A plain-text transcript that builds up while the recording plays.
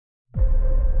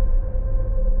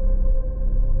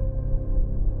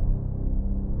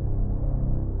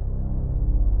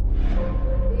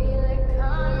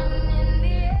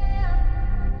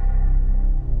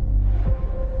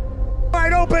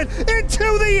Lakeland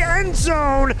into the end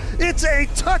zone. It's a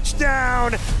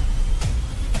touchdown.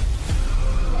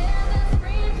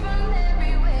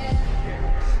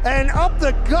 And up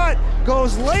the gut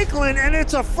goes Lakeland, and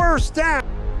it's a first down.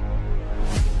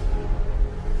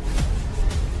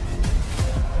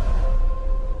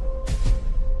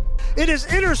 It is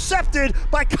intercepted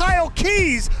by Kyle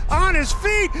Keys on his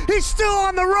feet. He's still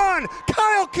on the run.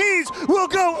 Kyle Keys will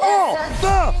go all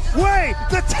the way.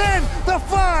 The 10, the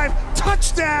 5,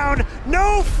 touchdown,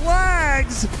 no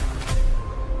flags.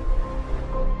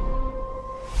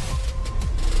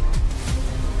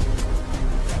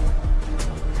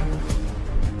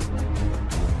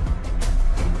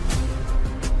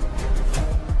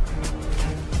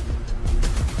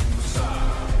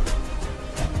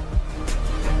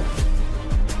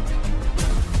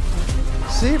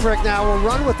 Seabrook now will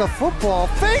run with the football,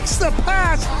 fakes the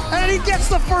pass, and he gets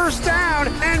the first down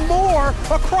and more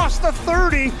across the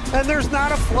 30, and there's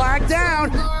not a flag down.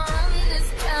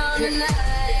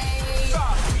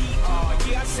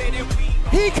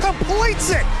 He completes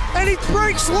it, and he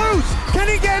breaks loose. Can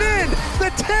he get in?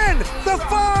 The 10, the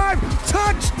 5,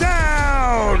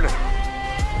 touchdown!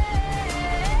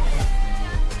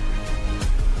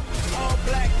 All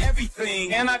black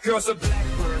everything, and our girls are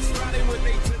blackbirds, riding with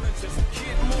they diligence.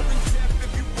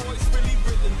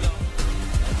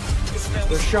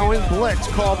 They're showing blitz,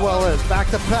 Caldwell is. Back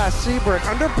to pass, Seabrook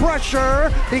under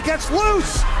pressure. He gets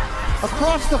loose.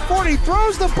 Across the 40,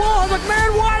 throws the ball.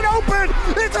 McMahon wide open.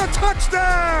 It's a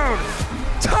touchdown.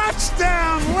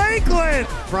 Touchdown, Lakeland.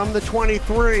 From the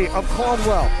 23 of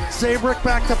Caldwell. Seabrook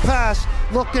back to pass,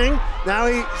 looking. Now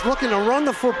he's looking to run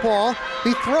the football.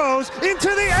 He throws into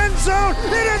the end zone.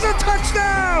 It is a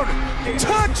touchdown.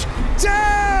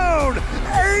 Touchdown,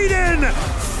 Aiden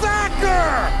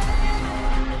Thacker.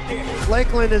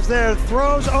 Lakeland is there,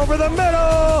 throws over the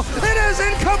middle. It is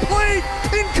incomplete,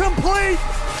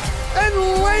 and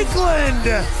Lakeland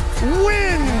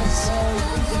wins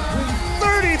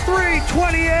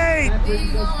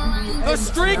 33-28. The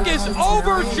streak is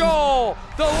over, Joel.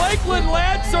 The Lakeland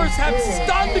Lancers have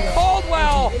stunned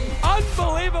Caldwell.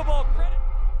 Unbelievable.